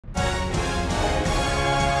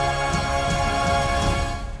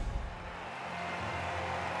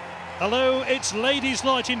Hello, it's Ladies'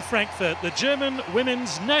 Night in Frankfurt. The German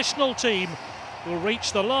women's national team will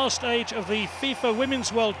reach the last stage of the FIFA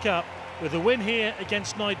Women's World Cup with a win here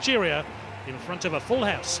against Nigeria in front of a full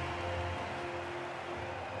house.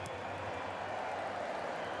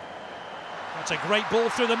 That's a great ball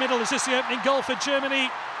through the middle. Is this the opening goal for Germany?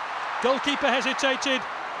 Goalkeeper hesitated.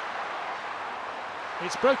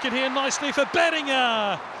 It's broken here nicely for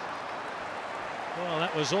Beringer. Well,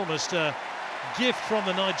 that was almost a gift from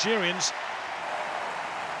the Nigerians.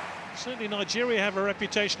 Certainly Nigeria have a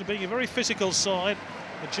reputation of being a very physical side,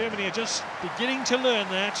 but Germany are just beginning to learn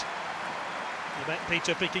that. That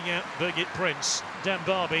Peter picking out Birgit Prince. Dan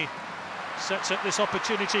Barbie sets up this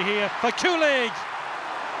opportunity here for Kulig.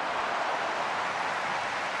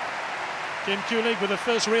 Kim Kulig with the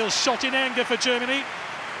first real shot in anger for Germany.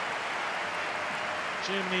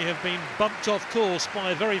 Germany have been bumped off course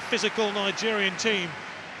by a very physical Nigerian team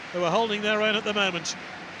who are holding their own at the moment.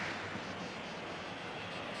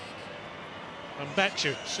 And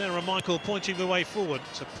Bachu, Sarah Michael pointing the way forward.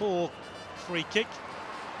 It's a poor free kick.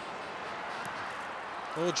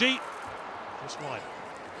 Orji, just wide.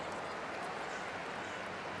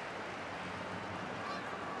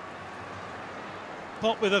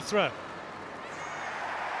 Pop with a throw.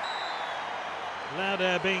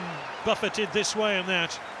 Laudehr being buffeted this way and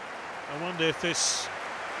that. I wonder if this,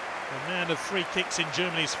 the man of free kicks in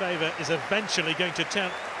Germany's favour, is eventually going to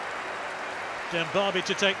tempt Dan Barbie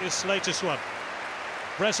to take this latest one.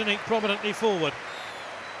 Bresenik prominently forward.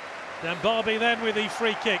 Dan Barbie then with the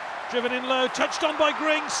free kick. Driven in low, touched on by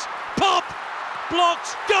Grings. Pop!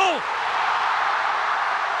 Blocked! Goal!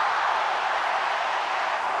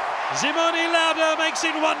 Simone Laudehr makes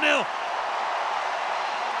it 1-0.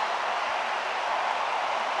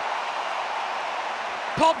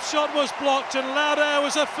 Pop shot was blocked and Laudehr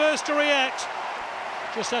was the first to react.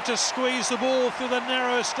 Just had to squeeze the ball through the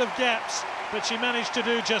narrowest of gaps, but she managed to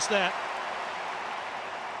do just that.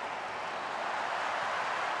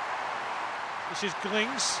 This is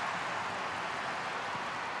Grings.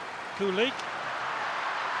 Kulig.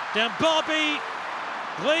 Down Barbie.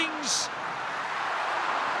 Grings.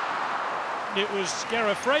 It was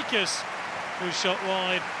Garafrakis who shot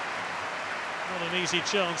wide. Not an easy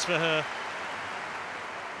chance for her.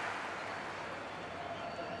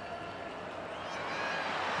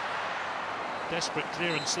 Desperate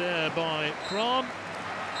clearance there by Kron.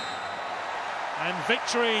 And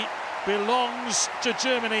victory belongs to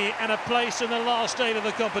Germany and a place in the last 8 of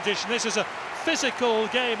the competition. This is a physical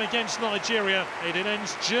game against Nigeria. It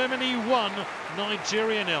ends Germany 1,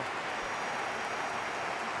 Nigeria 0.